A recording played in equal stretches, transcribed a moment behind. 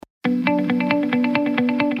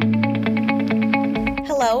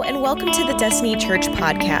Hello, and welcome to the Destiny Church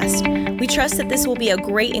podcast. We trust that this will be a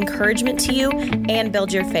great encouragement to you and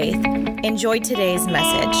build your faith. Enjoy today's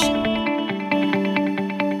message.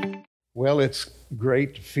 Well, it's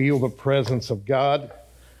great to feel the presence of God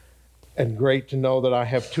and great to know that I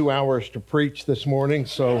have 2 hours to preach this morning.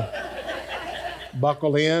 So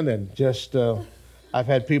buckle in and just, I've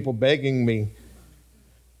had people begging me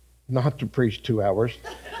not to preach 2 hours.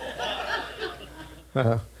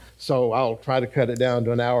 So I'll try to cut it down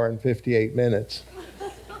to 1 hour and 58 minutes.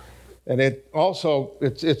 And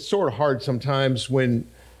it's sort of hard sometimes when,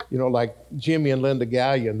 like Jimmy and Linda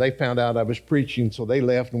Gallion, they found out I was preaching, so they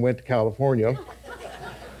left and went to California.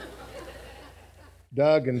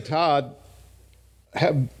 Doug and Todd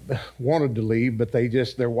have wanted to leave, but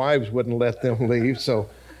their wives wouldn't let them leave, so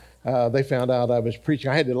they found out I was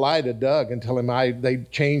preaching. I had to lie to Doug and tell him they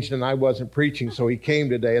changed and I wasn't preaching, so he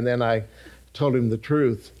came today, and then I told him the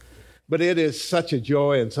truth. But it is such a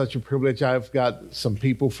joy and such a privilege. I've got some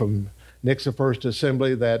people from Nixa First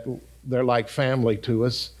Assembly that they're like family to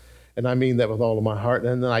us, and I mean that with all of my heart.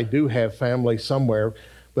 And then I do have family somewhere,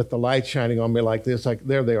 but the light shining on me like this,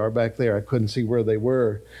 there they are back there. I couldn't see where they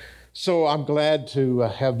were. So I'm glad to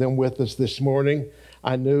have them with us this morning.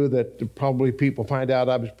 I knew that probably people find out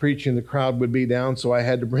I was preaching, the crowd would be down, so I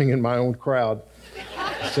had to bring in my own crowd.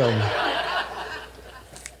 So,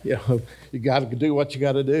 you got to do what you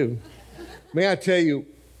got to do. May I tell you,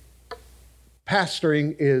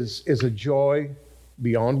 pastoring is a joy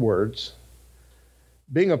beyond words.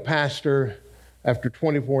 Being a pastor after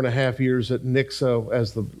 24 and a half years at Nixa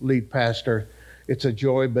as the lead pastor, it's a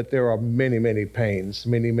joy, but there are many, many pains,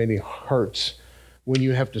 many, many hurts when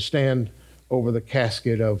you have to stand over the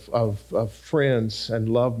casket of friends and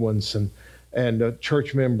loved ones and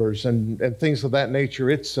church members and things of that nature.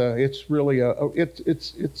 It's really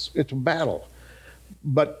it's a battle,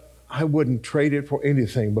 but I wouldn't trade it for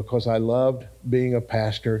anything because I loved being a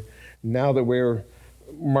pastor. Now that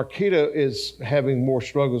Marquita is having more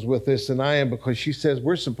struggles with this than I am because she says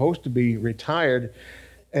we're supposed to be retired,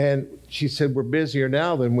 and she said we're busier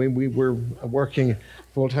now than when we were working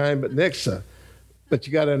full time at Nixa. But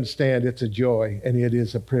you got to understand, it's a joy and it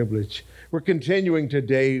is a privilege. We're continuing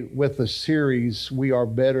today with the series, We Are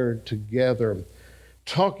Better Together,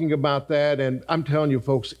 talking about that. And I'm telling you,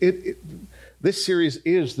 folks, this series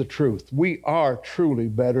is the truth. We are truly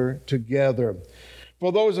better together.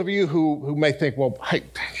 For those of you who may think, well, I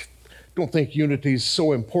don't think unity is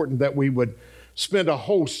so important that we would spend a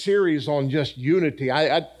whole series on just unity.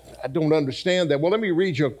 I don't understand that. Well, let me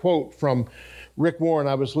read you a quote from Rick Warren.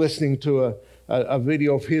 I was listening to a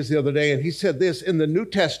video of his the other day, and he said this: in the New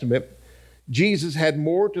Testament, Jesus had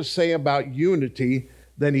more to say about unity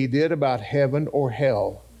than he did about heaven or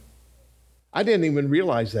hell. I didn't even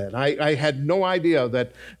realize that. I had no idea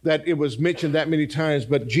that it was mentioned that many times,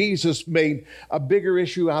 but Jesus made a bigger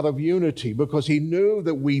issue out of unity because he knew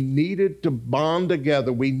that we needed to bond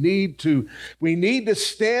together. We need to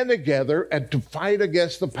stand together and to fight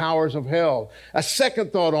against the powers of hell. A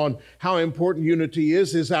second thought on how important unity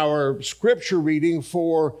is our scripture reading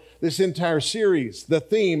for this entire series. The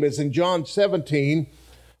theme is in John 17,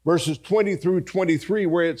 verses 20 through 23,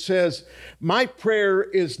 where it says, my prayer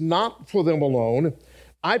is not for them alone.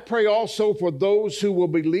 I pray also for those who will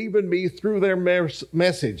believe in me through their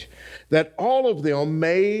message, that all of them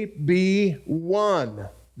may be one.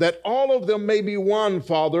 That all of them may be one,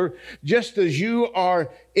 Father, just as you are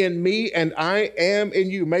in me and I am in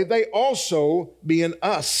you. May they also be in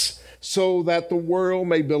us, so that the world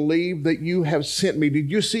may believe that you have sent me. Did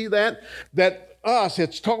you see that? That us,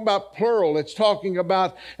 it's talking about plural, it's talking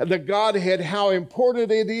about the Godhead, how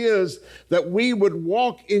important it is that we would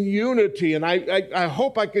walk in unity. And I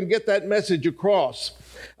hope I can get that message across.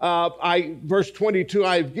 Verse 22,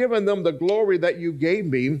 I've given them the glory that you gave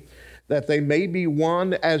me, that they may be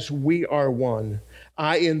one as we are one.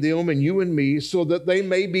 I in them and you in me, so that they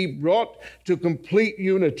may be brought to complete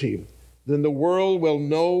unity. Then the world will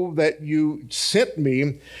know that you sent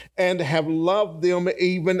me and have loved them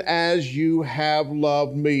even as you have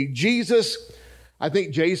loved me. Jesus, I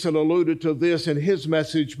think Jason alluded to this in his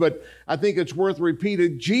message, but I think it's worth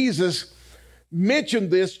repeating. Jesus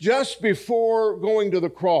mentioned this just before going to the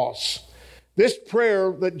cross. This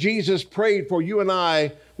prayer that Jesus prayed for you and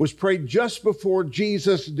I was prayed just before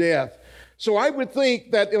Jesus' death. So I would think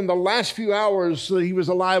that in the last few hours that he was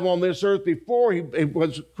alive on this earth before he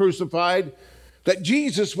was crucified, that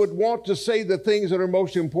Jesus would want to say the things that are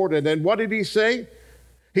most important. And what did he say?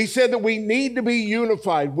 He said that we need to be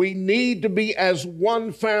unified. We need to be as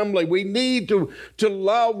one family. We need to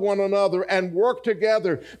love one another and work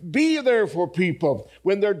together. Be there for people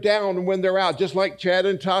when they're down and when they're out. Just like Chad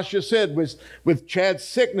and Tasha said with Chad's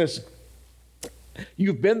sickness.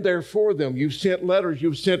 You've been there for them. You've sent letters.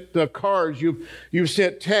 You've sent cards. You've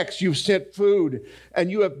sent texts. You've sent food.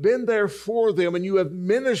 And you have been there for them, and you have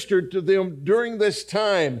ministered to them during this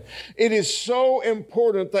time. It is so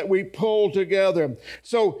important that we pull together.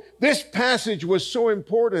 So this passage was so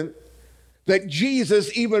important that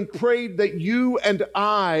Jesus even prayed that you and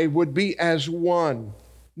I would be as one.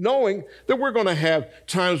 Knowing that we're going to have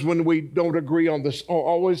times when we don't agree on this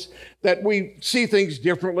always, that we see things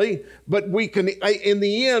differently, but we can, in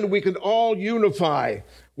the end, we can all unify.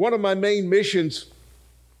 One of my main missions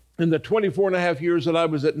in the 24 and a half years that I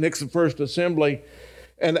was at Nixa First Assembly,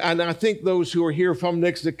 and I think those who are here from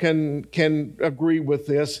Nixa can agree with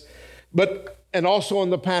this, and also in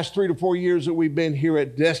the past 3 to 4 years that we've been here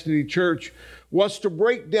at Destiny Church, was to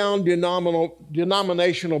break down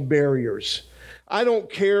denominational barriers. I don't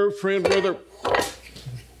care, friend, whether...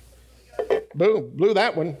 Boom, blew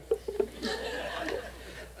that one.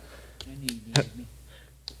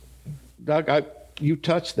 Doug, you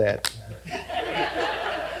touched that.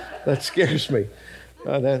 That scares me.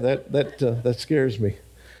 That scares me.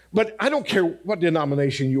 But I don't care what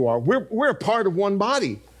denomination you are. We're a part of one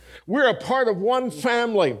body. We're a part of one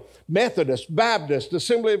family. Methodist, Baptist,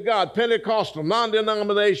 Assembly of God, Pentecostal,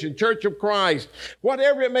 non-denomination, Church of Christ,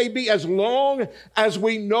 whatever it may be, as long as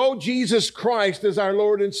we know Jesus Christ as our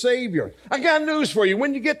Lord and Savior. I got news for you.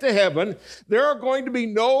 When you get to heaven, there are going to be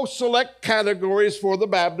no select categories for the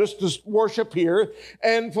Baptists to worship here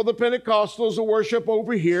and for the Pentecostals to worship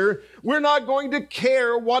over here. We're not going to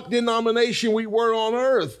care what denomination we were on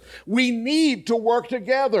earth. We need to work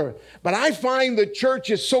together. But I find the church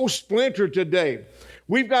is so splintered today.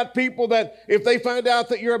 We've got people that if they find out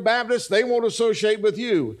that you're a Baptist, they won't associate with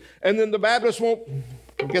you. And then the Baptists won't,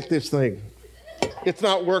 forget this thing. It's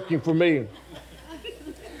not working for me.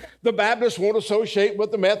 The Baptists won't associate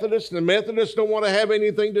with the Methodists, and the Methodists don't want to have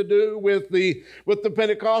anything to do with the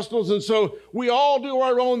Pentecostals. And so we all do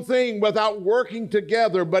our own thing without working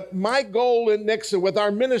together. But my goal in Nixa with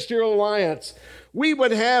our Ministerial Alliance, we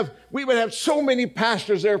would have so many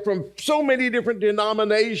pastors there from so many different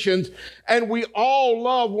denominations, and we all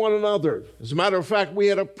love one another. As a matter of fact, we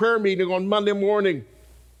had a prayer meeting on Monday morning,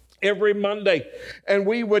 every Monday, and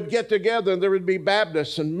we would get together, and there would be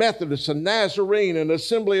Baptists and Methodists and Nazarene and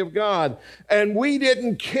Assembly of God, and we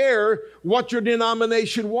didn't care what your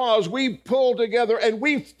denomination was. We pulled together, and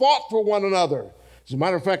we fought for one another. As a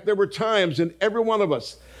matter of fact, there were times, and every one of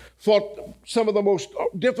us fought some of the most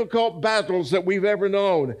difficult battles that we've ever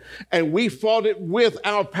known. And we fought it with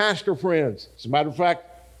our pastor friends. As a matter of fact,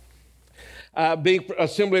 being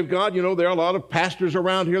Assembly of God, you know, there are a lot of pastors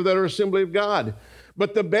around here that are Assembly of God.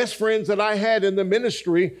 But the best friends that I had in the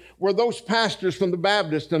ministry were those pastors from the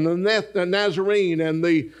Baptist and the Nazarene and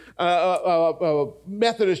the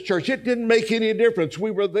Methodist Church. It didn't make any difference.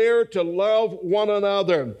 We were there to love one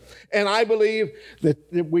another. And I believe that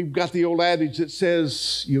we've got the old adage that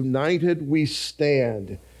says, united we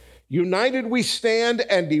stand. United we stand,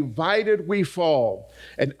 and divided we fall.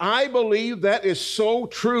 And I believe that is so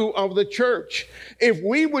true of the church. If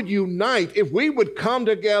we would unite, if we would come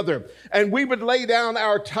together, and we would lay down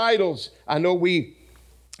our titles. I know we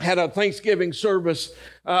had a Thanksgiving service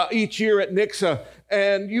each year at Nixa,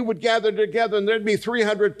 and you would gather together, and there'd be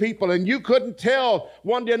 300 people, and you couldn't tell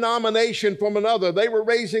one denomination from another. They were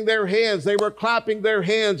raising their hands. They were clapping their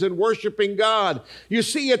hands and worshiping God. You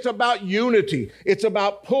see, it's about unity. It's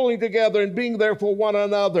about pulling together and being there for one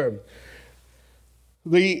another.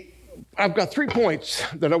 I've got 3 points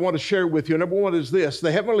that I want to share with you. Number one is this: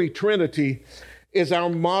 the Heavenly Trinity is our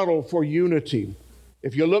model for unity.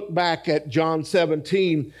 If you look back at John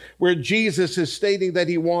 17, where Jesus is stating that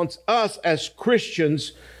he wants us as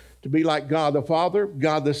Christians to be like God the Father,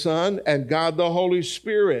 God the Son, and God the Holy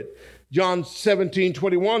Spirit. John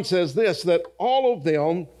 17:21 says this, that all of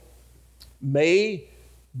them may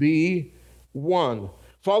be one.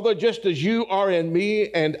 Father, just as you are in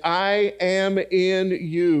me and I am in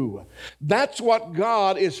you. That's what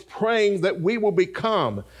God is praying that we will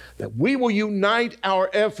become, that we will unite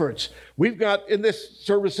our efforts. We've got, in this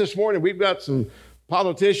service this morning, we've got some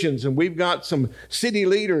politicians and we've got some city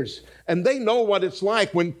leaders, and they know what it's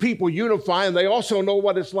like when people unify, and they also know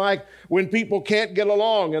what it's like when people can't get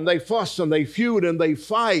along and they fuss and they feud and they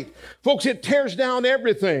fight. Folks, it tears down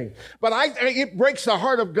everything. But it breaks the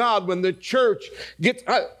heart of God when the church gets,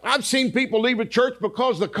 I've seen people leave a church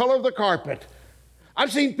because of the color of the carpet.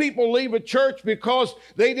 I've seen people leave a church because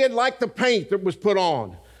they didn't like the paint that was put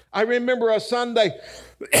on. I remember a Sunday,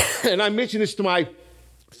 and I mentioned this to my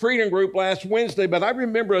Freedom Group last Wednesday, but I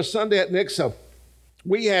remember a Sunday at Nixa.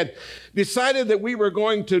 We had decided that we were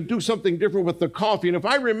going to do something different with the coffee. And if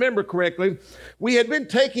I remember correctly, we had been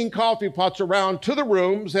taking coffee pots around to the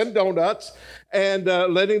rooms and donuts and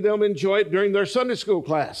letting them enjoy it during their Sunday school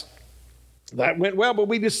class. That went well, but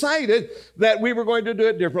we decided that we were going to do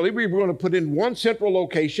it differently. We were going to put in one central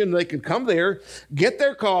location. They could come there, get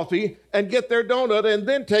their coffee, and get their donut, and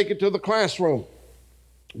then take it to the classroom.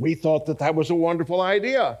 We thought that that was a wonderful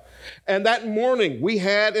idea. And that morning, we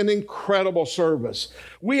had an incredible service.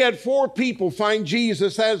 We had 4 people find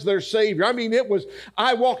Jesus as their Savior. I mean,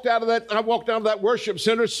 I walked out of that worship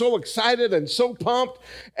center so excited and so pumped,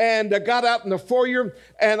 and got out in the foyer,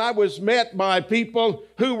 and I was met by people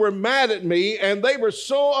who were mad at me, and they were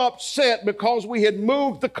so upset because we had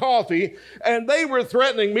moved the coffee, and they were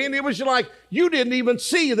threatening me, and it was like, you didn't even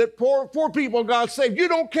see that 4 people got saved. You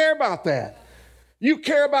don't care about that. You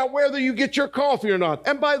care about whether you get your coffee or not.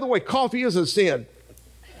 And by the way, coffee is a sin.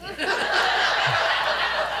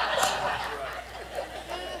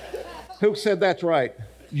 Who said that's right?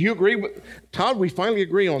 Do you agree with Todd? We finally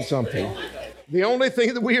agree on something. The only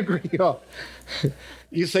thing that we agree on.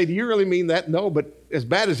 You say, do you really mean that? No, but as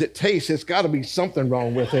bad as it tastes, it's got to be something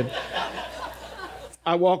wrong with it.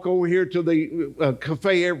 I walk over here to the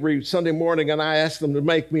cafe every Sunday morning, and I ask them to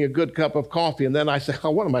make me a good cup of coffee. And then I say, oh,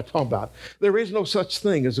 what am I talking about? There is no such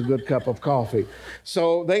thing as a good cup of coffee.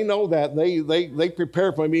 So they know that. They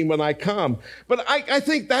prepare for me when I come. But I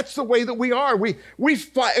think that's the way that we are. They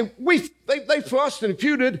fussed and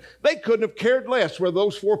feuded. They couldn't have cared less whether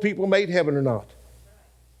those 4 people made heaven or not.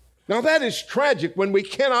 Now, that is tragic when we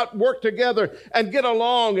cannot work together and get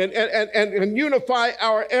along and unify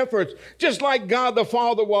our efforts, just like God the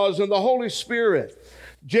Father was and the Holy Spirit.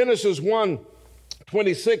 Genesis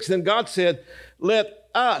 1:26, then God said, let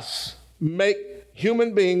us make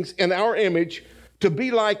human beings in our image to be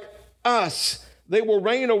like us. They will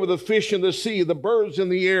reign over the fish in the sea, the birds in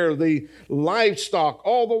the air, the livestock,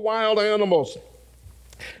 all the wild animals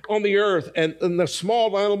on the earth, and the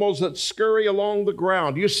small animals that scurry along the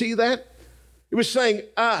ground. You see that? It was saying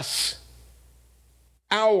us,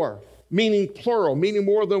 our, meaning plural, meaning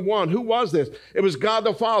more than one. Who was this? It was God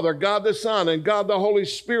the Father, God the Son, and God the Holy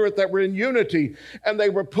Spirit that were in unity, and they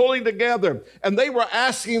were pulling together, and they were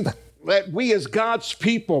asking that we as God's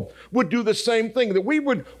people would do the same thing, that we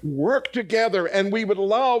would work together and we would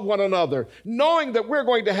love one another, knowing that we're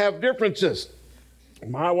going to have differences.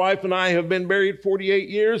 My wife and I have been married 48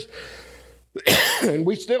 years, and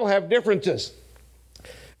we still have differences.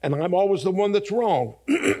 And I'm always the one that's wrong.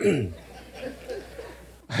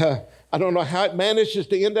 I don't know how it manages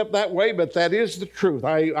to end up that way, but that is the truth.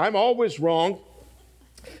 I'm always wrong,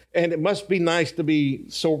 and it must be nice to be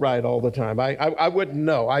so right all the time. I wouldn't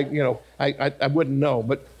know. I wouldn't know.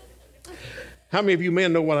 But how many of you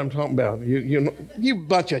men know what I'm talking about? You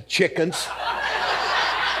bunch of chickens.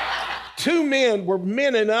 2 men were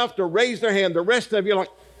men enough to raise their hand. The rest of you are like,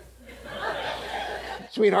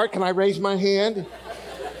 sweetheart, can I raise my hand?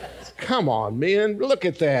 Come on, men, look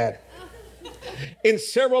at that. In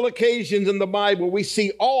several occasions in the Bible, we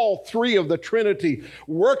see all 3 of the Trinity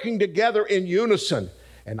working together in unison.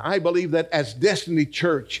 And I believe that as Destiny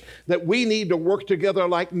Church, that we need to work together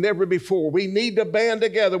like never before. We need to band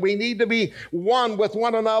together. We need to be one with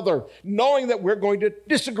one another, knowing that we're going to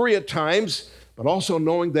disagree at times, but also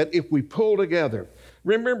knowing that if we pull together.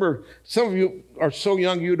 Remember, some of you are so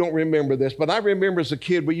young you don't remember this, but I remember as a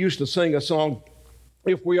kid we used to sing a song,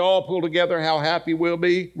 if we all pull together, how happy we'll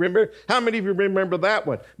be. Remember? How many of you remember that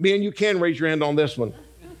one? Me and you can raise your hand on this one.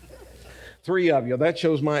 3 of you. That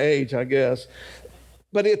shows my age, I guess.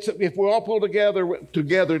 But it's if we all pull together,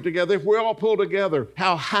 if we all pull together,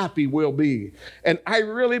 how happy we'll be. And I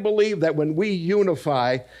really believe that when we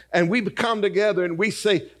unify and we come together and we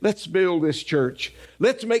say, let's build this church.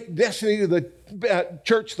 Let's make Destiny the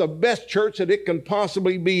church the best church that it can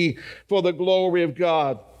possibly be for the glory of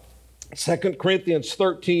God. 2 Corinthians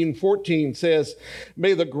 13:14 says,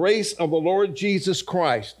 may the grace of the Lord Jesus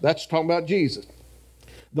Christ, that's talking about Jesus,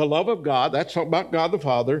 the love of God, that's talking about God the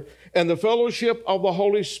Father, and the fellowship of the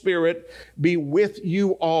Holy Spirit be with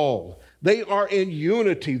you all. They are in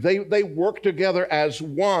unity. They work together as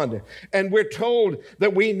one. And we're told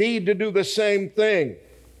that we need to do the same thing.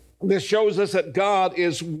 This shows us that God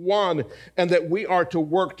is one and that we are to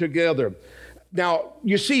work together. Now,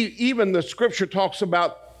 you see, even the scripture talks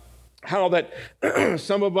about how that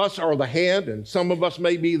some of us are the hand, and some of us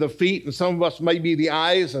may be the feet, and some of us may be the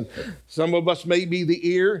eyes, and some of us may be the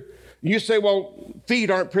ear. You say, well, feet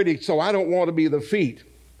aren't pretty, so I don't want to be the feet.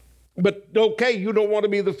 But okay, you don't want to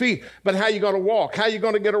be the feet, but how you going to walk? How you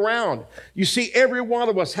going to get around? You see, every one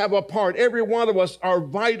of us have a part. Every one of us are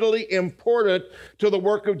vitally important to the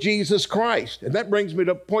work of Jesus Christ. And that brings me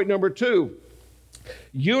to point number 2.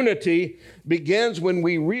 Unity begins when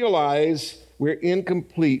we realize we're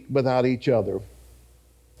incomplete without each other.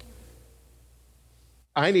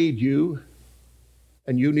 I need you,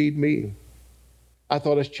 and you need me. I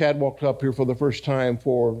thought as Chad walked up here for the first time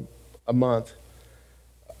for a month,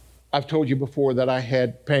 I've told you before that I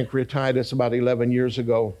had pancreatitis about 11 years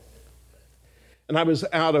ago. And I was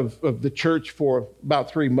out of the church for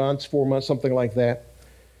about 4 months, something like that.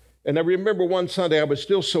 And I remember one Sunday I was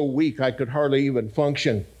still so weak I could hardly even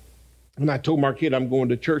function. And I told Marquita, I'm going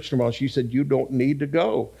to church tomorrow. She said, you don't need to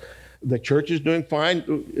go. The church is doing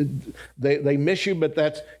fine. They miss you,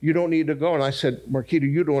 but you don't need to go. And I said, Marquita,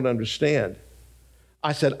 you don't understand.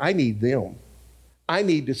 I said, I need them. I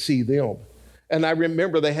need to see them. And I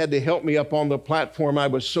remember they had to help me up on the platform. I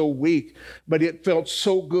was so weak, but it felt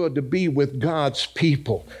so good to be with God's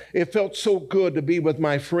people. It felt so good to be with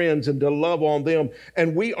my friends and to love on them.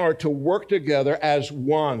 And we are to work together as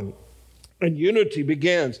one. And unity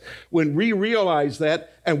begins when we realize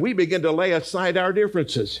that and we begin to lay aside our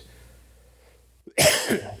differences.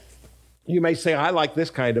 You may say, I like this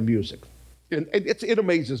kind of music. And it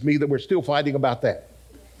amazes me that we're still fighting about that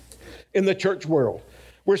in the church world.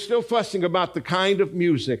 We're still fussing about the kind of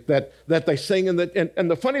music that they sing. And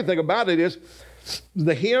the funny thing about it is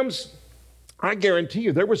the hymns, I guarantee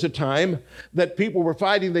you, there was a time that people were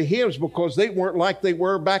fighting the hymns because they weren't like they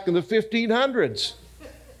were back in the 1500s.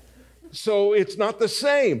 So it's not the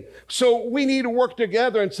same. So we need to work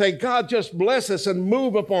together and say, God, just bless us and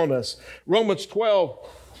move upon us. Romans 12,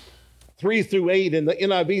 3-8 in the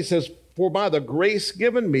NIV says, for by the grace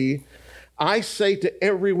given me, I say to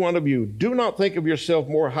every one of you, do not think of yourself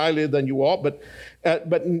more highly than you ought, but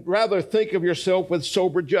rather think of yourself with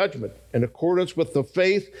sober judgment, in accordance with the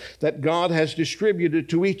faith that God has distributed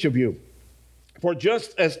to each of you. For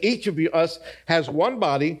just as each of us has one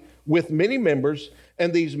body with many members,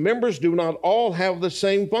 and these members do not all have the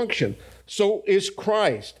same function, so is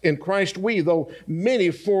Christ. In Christ we, though many,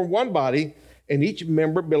 form one body, and each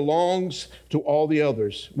member belongs to all the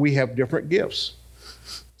others. We have different gifts.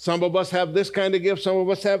 Some of us have this kind of gift, some of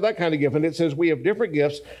us have that kind of gift. And it says we have different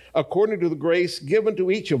gifts according to the grace given to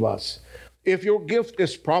each of us. If your gift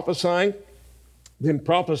is prophesying, then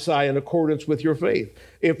prophesy in accordance with your faith.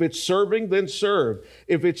 If it's serving, then serve.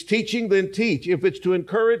 If it's teaching, then teach. If it's to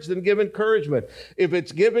encourage, then give encouragement. If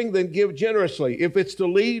it's giving, then give generously. If it's to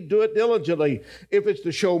lead, do it diligently. If it's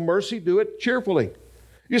to show mercy, do it cheerfully.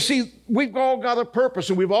 You see, we've all got a purpose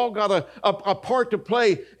and we've all got a part to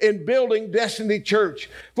play in building Destiny Church.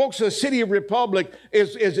 Folks, the City of Republic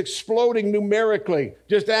is exploding numerically.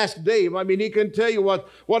 Just ask Dave. I mean, he can tell you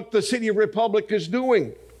what the City of Republic is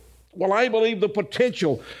doing. Well, I believe the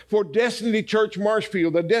potential for Destiny Church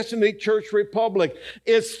Marshfield, the Destiny Church Republic,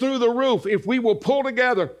 is through the roof if we will pull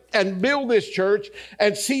together and build this church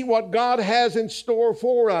and see what God has in store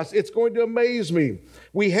for us. It's going to amaze me.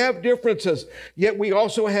 We have differences, yet we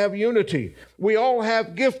also have unity. We all have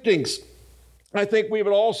giftings. I think we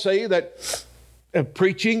would all say that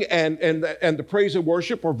preaching and the praise and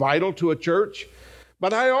worship are vital to a church.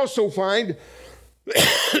 But I also find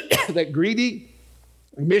that greedy,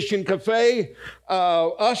 Mission Cafe,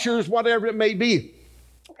 ushers, whatever it may be,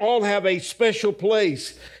 all have a special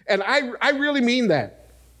place. And I really mean that.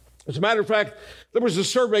 As a matter of fact, there was a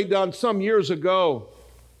survey done some years ago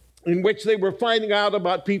in which they were finding out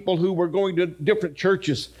about people who were going to different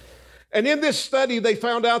churches. And in this study, they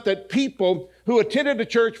found out that people who attended a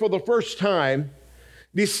church for the first time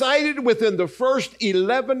decided within the first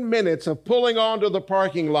 11 minutes of pulling onto the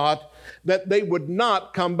parking lot that they would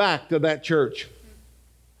not come back to that church.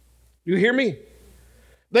 You hear me?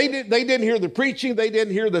 They didn't hear the preaching. They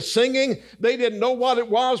didn't hear the singing. They didn't know what it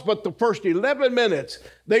was, but the first 11 minutes,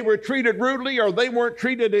 they were treated rudely or they weren't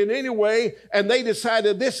treated in any way, and they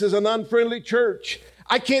decided this is an unfriendly church.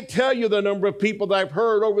 I can't tell you the number of people that I've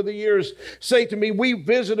heard over the years say to me, we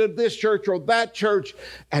visited this church or that church,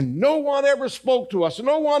 and no one ever spoke to us.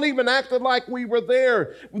 No one even acted like we were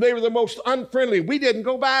there. They were the most unfriendly. We didn't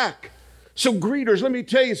go back. So greeters, let me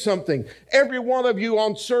tell you something. Every one of you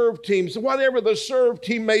on serve teams, whatever the serve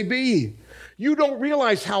team may be, you don't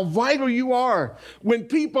realize how vital you are when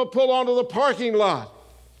people pull onto the parking lot,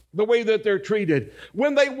 the way that they're treated.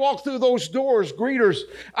 When they walk through those doors, greeters,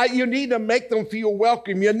 you need to make them feel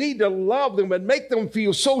welcome. You need to love them and make them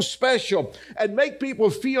feel so special and make people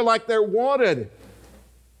feel like they're wanted.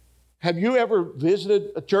 Have you ever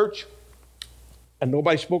visited a church and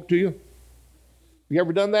nobody spoke to you? You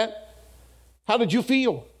ever done that? How did you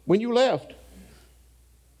feel when you left?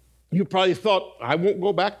 You probably thought, I won't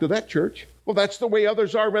go back to that church. Well, that's the way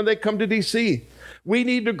others are when they come to DC. We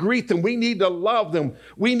need to greet them. We need to love them.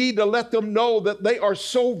 We need to let them know that they are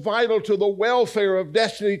so vital to the welfare of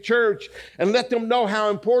Destiny Church, and let them know how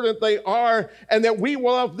important they are, and that we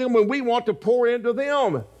love them and we want to pour into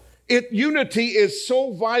them. Unity is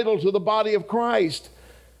so vital to the body of Christ.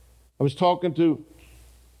 I was talking to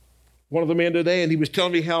one of the men today, and he was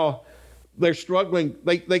telling me how they're struggling.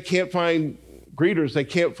 They can't find greeters. They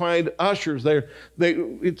can't find ushers.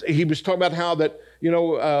 He was talking about how that,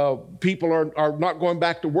 people are not going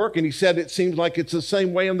back to work. And he said it seems like it's the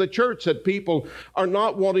same way in the church, that people are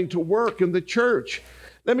not wanting to work in the church.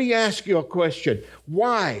 Let me ask you a question.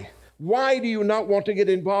 Why? Why do you not want to get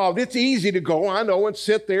involved? It's easy to go, I know, and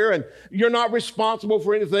sit there, and you're not responsible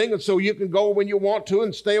for anything, and so you can go when you want to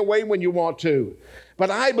and stay away when you want to. But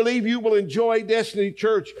I believe you will enjoy Destiny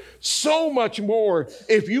Church so much more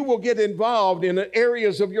if you will get involved in the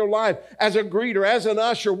areas of your life as a greeter, as an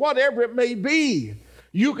usher, whatever it may be.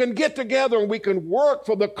 You can get together and we can work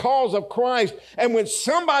for the cause of Christ. And when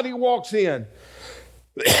somebody walks in,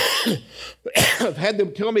 I've had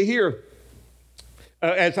them tell me here,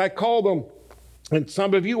 as I call them, and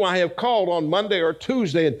some of you I have called on Monday or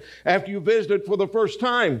Tuesday and after you visited for the first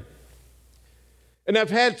time. And I've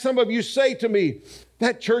had some of you say to me,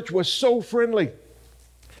 that church was so friendly.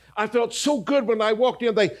 I felt so good when I walked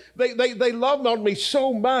in. They loved on me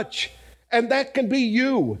so much. And that can be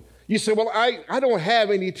you. You say, well, I don't have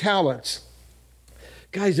any talents.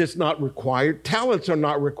 Guys, it's not required. Talents are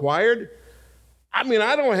not required. I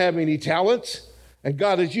don't have any talents. And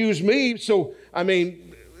God has used me. So,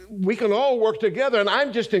 we can all work together. And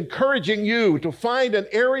I'm just encouraging you to find an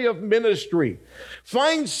area of ministry.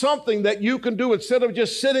 Find something that you can do instead of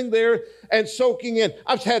just sitting there and soaking in.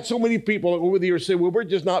 I've had so many people over the years say, well, we're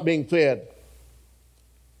just not being fed.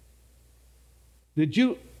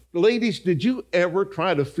 Ladies, did you ever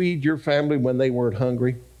try to feed your family when they weren't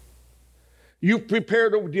hungry? You've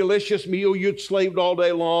prepared a delicious meal, you'd slaved all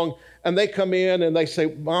day long, and they come in and they say,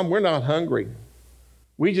 Mom, we're not hungry.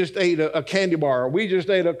 We just ate a candy bar, or we just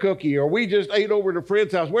ate a cookie, or we just ate over at a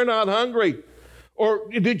friend's house. We're not hungry. Or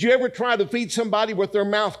did you ever try to feed somebody with their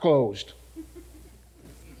mouth closed?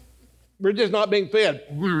 We're just not being fed.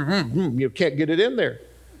 You can't get it in there.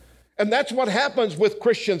 And that's what happens with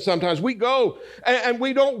Christians sometimes. We go and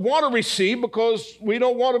we don't want to receive because we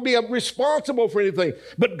don't want to be responsible for anything.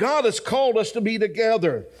 But God has called us to be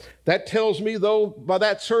together. That tells me, though, by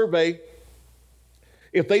that survey,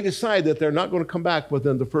 if they decide that they're not going to come back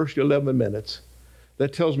within the first 11 minutes,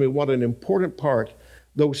 that tells me what an important part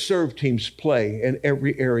those serve teams play in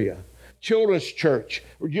every area. Children's church,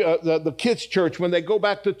 the kids' church, when they go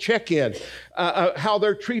back to check-in, how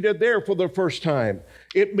they're treated there for the first time.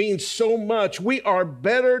 It means so much. We are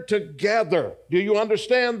better together. Do you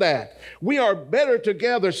understand that? We are better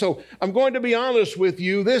together. So I'm going to be honest with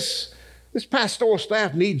you. This pastoral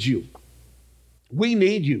staff needs you. We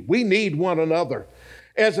need you. We need one another.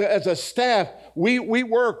 As a staff, we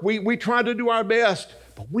work, we try to do our best,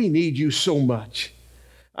 but we need you so much.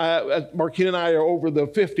 Marquine and I are over the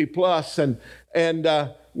 50 plus, and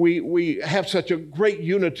we have such a great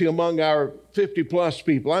unity among our 50 plus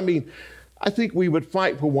people. I think we would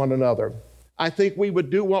fight for one another. I think we would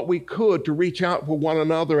do what we could to reach out for one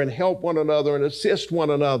another and help one another and assist one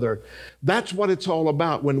another. That's what it's all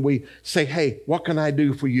about when we say, hey, what can I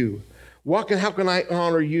do for you? How can I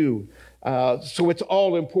honor you? So it's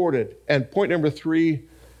all important. And point number 3,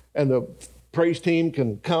 and the praise team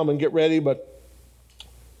can come and get ready, but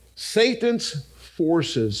Satan's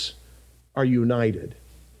forces are united.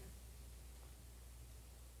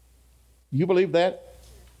 You believe that?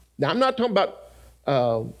 Now, I'm not talking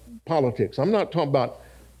about politics. I'm not talking about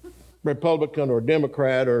Republican or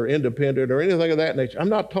Democrat or independent or anything of that nature. I'm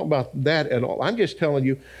not talking about that at all. I'm just telling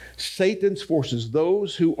you, Satan's forces,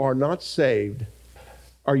 those who are not saved,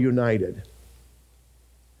 are united.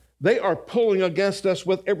 They are pulling against us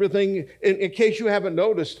with everything. In case you haven't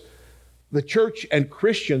noticed, the church and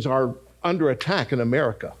Christians are under attack in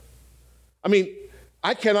America.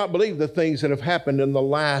 I cannot believe the things that have happened in the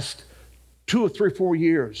last 2 or 3, 4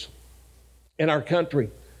 years in our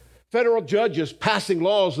country. Federal judges passing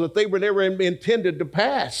laws that they were never intended to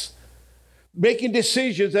pass, making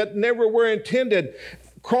decisions that never were intended.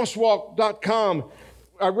 Crosswalk.com,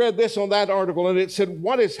 I read this on that article, and it said,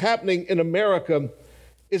 what is happening in America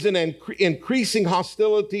is an increasing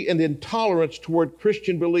hostility and intolerance toward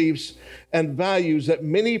Christian beliefs and values that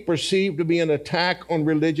many perceive to be an attack on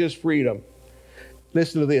religious freedom.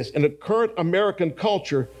 Listen to this. In the current American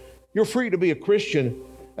culture, You're free to be a Christian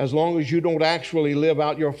as long as you don't actually live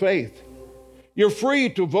out your faith. You're free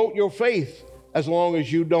to vote your faith as long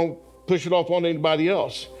as you don't push it off on anybody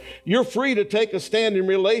else. You're free to take a stand in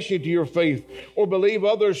relation to your faith or believe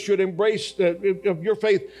others should embrace your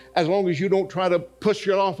faith as long as you don't try to push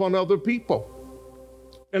it off on other people.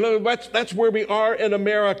 And that's where we are in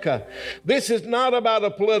America. This is not about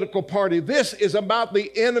a political party. This is about the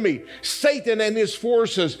enemy, Satan and his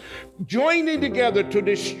forces, joining together to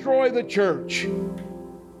destroy the church.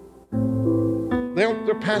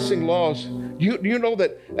 They're passing laws. You know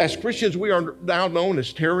that as Christians, we are now known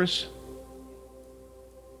as terrorists?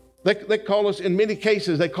 They call us, in many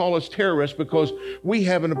cases, they call us terrorists because we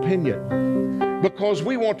have an opinion. Because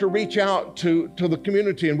we want to reach out to the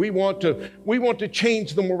community and we want to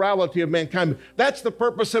change the morality of mankind. That's the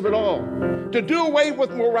purpose of it all. To do away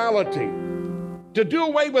with morality. To do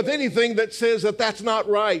away with anything that says that that's not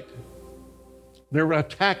right. They're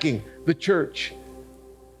attacking the church.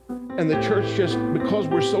 And the church just, because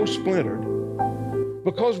we're so splintered,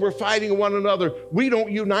 because we're fighting one another, we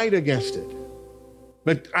don't unite against it.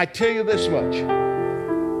 But I tell you this much,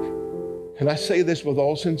 and I say this with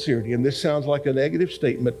all sincerity, and this sounds like a negative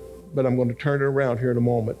statement, but I'm going to turn it around here in a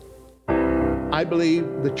moment. I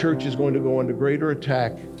believe the church is going to go under greater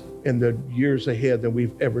attack in the years ahead than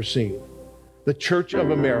we've ever seen. The Church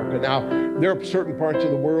of America. Now, there are certain parts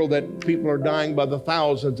of the world that people are dying by the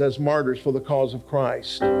thousands as martyrs for the cause of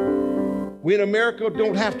Christ. We in America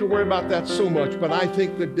don't have to worry about that so much, but I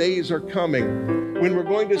think the days are coming when we're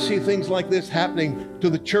going to see things like this happening to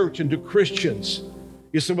the church and to Christians.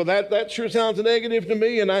 You say, well, that sure sounds negative to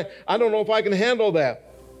me, and I don't know if I can handle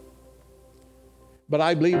that. But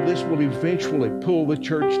I believe this will eventually pull the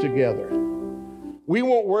church together. We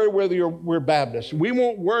won't worry whether we're Baptist. We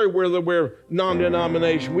won't worry whether we're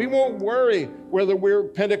non-denomination. We won't worry whether we're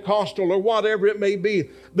Pentecostal or whatever it may be.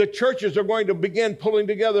 The churches are going to begin pulling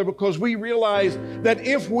together because we realize that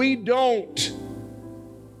if we don't,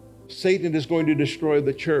 Satan is going to destroy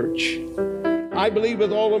the church. I believe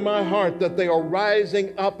with all of my heart that they are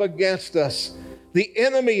rising up against us. The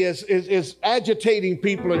enemy is agitating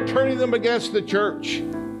people and turning them against the church.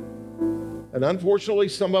 And unfortunately,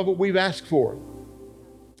 some of it we've asked for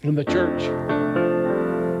in the church.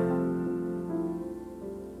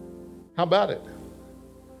 How about it?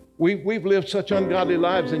 We've lived such ungodly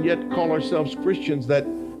lives and yet call ourselves Christians that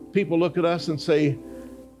people look at us and say,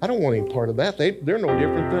 I don't want any part of that. They're no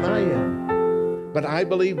different than I am. But I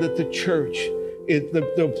believe that the church,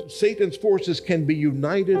 Satan's forces can be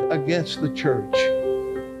united against the church.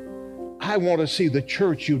 I want to see the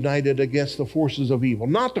church united against the forces of evil,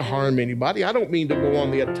 not to harm anybody. I don't mean to go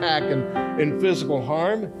on the attack and physical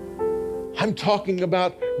harm. I'm talking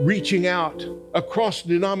about reaching out across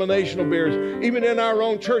denominational barriers, even in our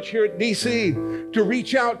own church here at DC, to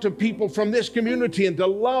reach out to people from this community and to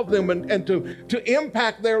love them and to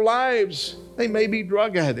impact their lives. They may be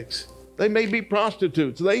drug addicts. They may be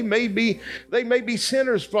prostitutes. They may be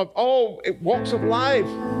sinners from all walks of life.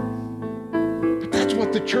 But that's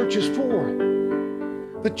what the church is for.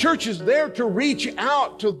 The church is there to reach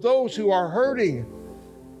out to those who are hurting.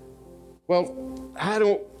 Well, I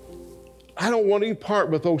don't want any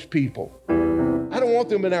part with those people. I don't want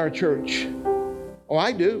them in our church. Oh,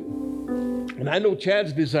 I do. And I know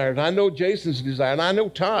Chad's desire, and I know Jason's desire, and I know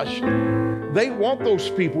Tosh. They want those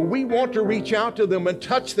people. We want to reach out to them and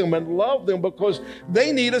touch them and love them because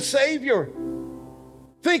they need a Savior.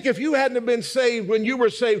 Think if you hadn't been saved when you were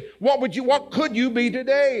saved, what could you be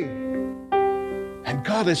today? And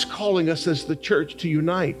God is calling us as the church to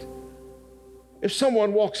unite. If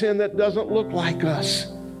someone walks in that doesn't look like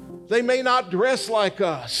us, they may not dress like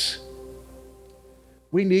us,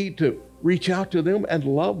 we need to reach out to them and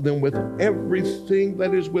love them with everything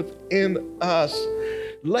that is within us.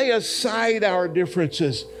 Lay aside our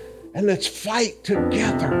differences and let's fight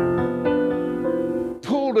together.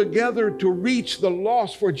 Pull together to reach the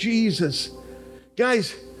lost for Jesus.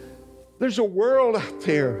 Guys, there's a world out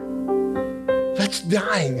there that's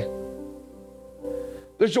dying.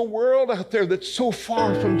 There's a world out there that's so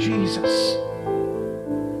far from Jesus.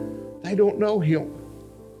 They don't know him.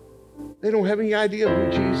 They don't have any idea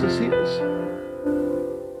who Jesus is.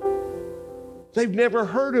 They've never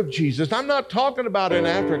heard of Jesus. I'm not talking about in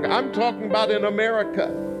Africa. I'm talking about in America.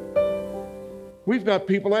 We've got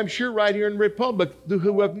people, I'm sure, right here in the Republic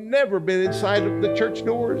who have never been inside of the church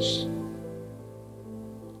doors.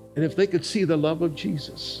 And if they could see the love of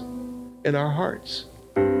Jesus in our hearts.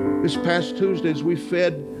 This past Tuesday, as we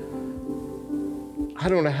fed, I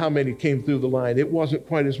don't know how many came through the line. It wasn't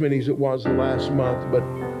quite as many as it was the last month, but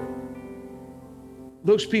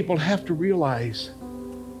those people have to realize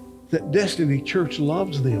that Destiny Church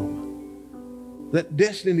loves them, that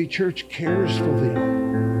Destiny Church cares for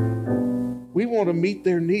them. We want to meet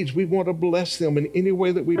their needs. We want to bless them in any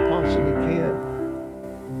way that we possibly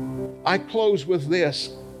can. I close with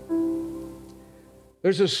this.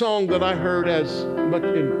 There's a song that I heard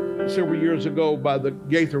several years ago by the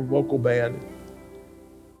Gaither Vocal Band.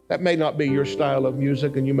 That may not be your style of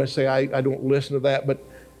music, and you may say, I don't listen to that, but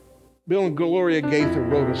Bill and Gloria Gaither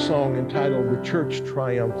wrote a song entitled The Church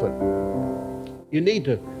Triumphant. You need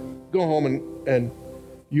to go home and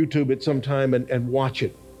YouTube it sometime and watch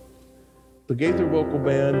it. The Gaither Vocal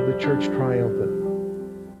Band, The Church Triumphant.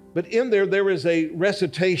 But in there is a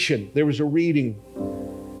recitation, there is a reading.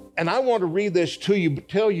 And I want to read this to you,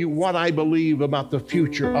 tell you what I believe about the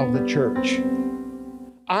future of the church.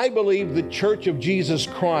 I believe the Church of Jesus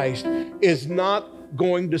Christ is not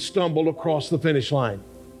going to stumble across the finish line.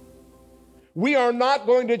 We are not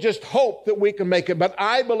going to just hope that we can make it, but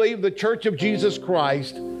I believe the Church of Jesus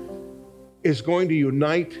Christ is going to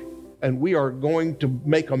unite, and we are going to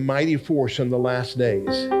make a mighty force in the last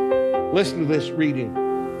days. Listen to this reading.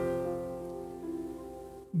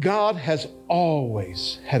 God has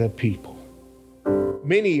always had a people.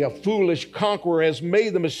 Many a foolish conqueror has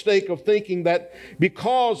made the mistake of thinking that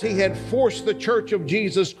because he had forced the Church of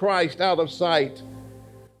Jesus Christ out of sight,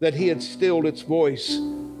 that he had stilled its voice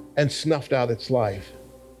and snuffed out its life.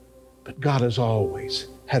 But God has always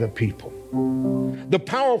had a people. The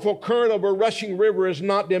powerful current of a rushing river is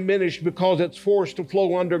not diminished because it's forced to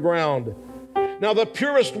flow underground. Now, the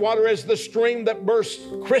purest water is the stream that bursts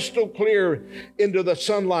crystal clear into the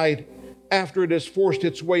sunlight after it has forced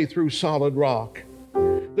its way through solid rock.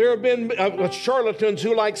 There have been charlatans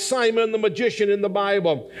who, like Simon the magician in the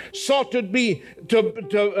Bible, sought to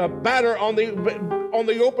batter on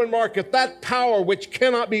the open market that power which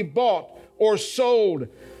cannot be bought or sold.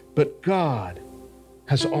 But God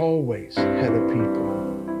has always had a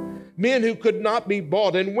people. Men who could not be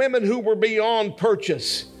bought and women who were beyond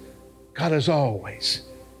purchase. God has always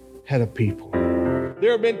had a people.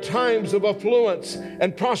 There have been times of affluence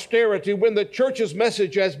and prosperity when the church's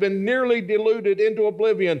message has been nearly diluted into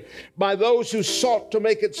oblivion by those who sought to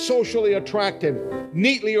make it socially attractive,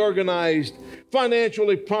 neatly organized,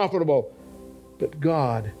 financially profitable. But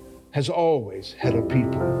God has always had a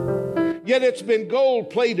people. Yet it's been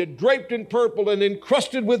gold-plated, draped in purple, and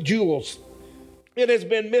encrusted with jewels. It has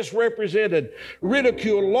been misrepresented,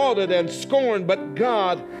 ridiculed, lauded, and scorned, but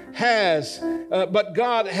God has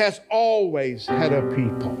always had a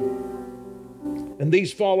people. And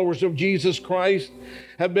these followers of Jesus Christ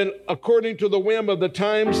have been, according to the whim of the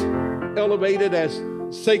times, elevated as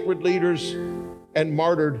sacred leaders and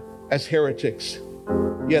martyred as heretics.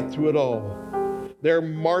 Yet through it all, there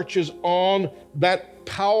marches on that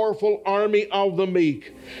powerful army of the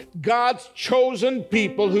meek, God's chosen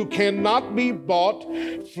people who cannot be bought,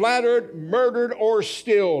 flattered, murdered, or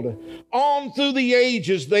stilled. On through the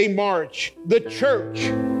ages they march, the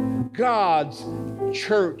church, God's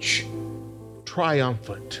church,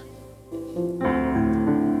 triumphant.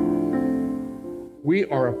 We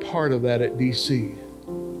are a part of that at DC.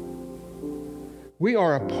 We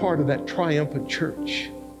are a part of that triumphant church.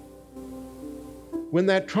 When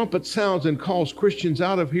that trumpet sounds and calls Christians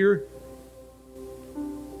out of here,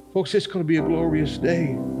 folks, it's going to be a glorious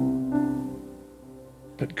day.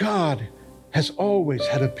 But God has always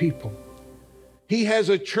had a people. He has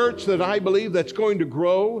a church that I believe that's going to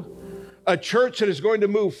grow, a church that is going to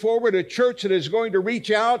move forward, a church that is going to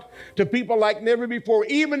reach out to people like never before,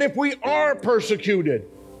 even if we are persecuted.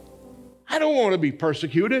 I don't want to be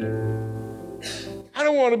persecuted. I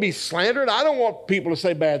don't want to be slandered. I don't want people to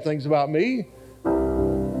say bad things about me.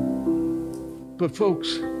 But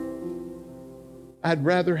folks, I'd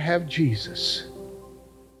rather have Jesus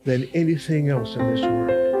than anything else in this world.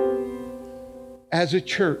 As a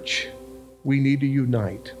church, we need to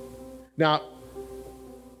unite. Now,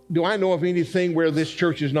 do I know of anything where this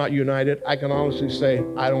church is not united? I can honestly say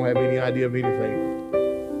I don't have any idea of anything.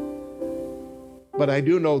 But I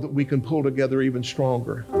do know that we can pull together even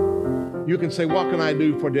stronger. You can say, what can I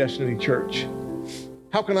do for Destiny Church?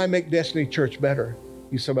 How can I make Destiny Church better?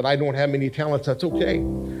 You say, but I don't have many talents. That's okay.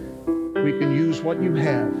 We can use what you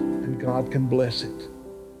have, and God can bless it,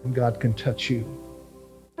 and God can touch you.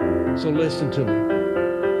 So listen to me.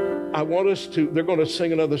 They're going to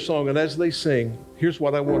sing another song, and as they sing, here's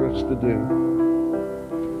what I want us to do.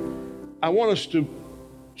 I want us to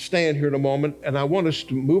stand here in a moment, and I want us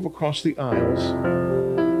to move across the aisles,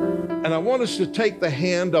 and I want us to take the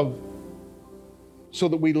hand so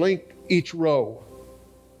that we link each row.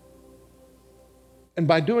 And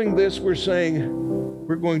by doing this, we're saying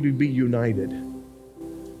we're going to be united.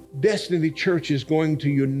 Destiny Church is going to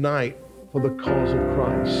unite for the cause of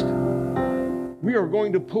Christ. We are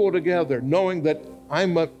going to pull together, knowing that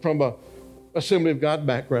I'm from a Assembly of God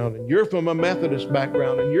background, and you're from a Methodist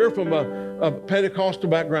background, and you're from a Pentecostal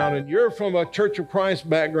background, and you're from a Church of Christ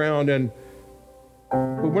background,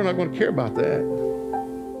 but we're not going to care about that.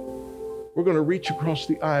 We're going to reach across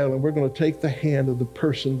the aisle, and we're going to take the hand of the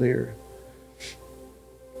person there,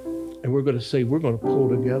 and we're going to say, we're going to pull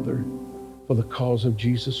together for the cause of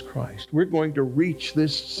Jesus Christ. We're going to reach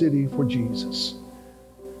this city for Jesus.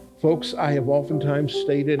 Folks, I have oftentimes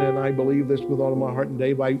stated, and I believe this with all of my heart, and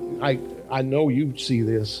Dave, I know you see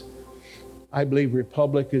this. I believe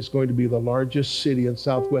Republic is going to be the largest city in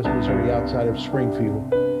Southwest Missouri outside of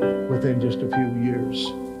Springfield within just a few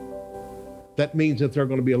years. That means that there are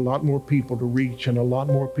going to be a lot more people to reach and a lot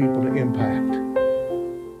more people to impact.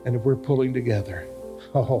 And if we're pulling together,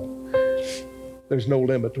 there's no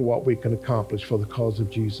limit to what we can accomplish for the cause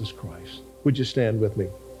of Jesus Christ. Would you stand with me?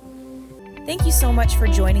 Thank you so much for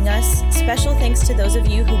joining us. Special thanks to those of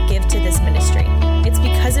you who give to this ministry. It's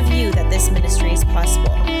because of you that this ministry is possible.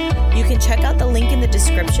 You can check out the link in the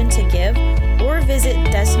description to give or visit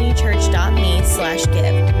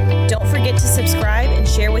destinychurch.me/give. Don't forget to subscribe and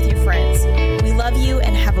share with your friends. We love you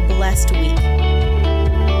and have a blessed week.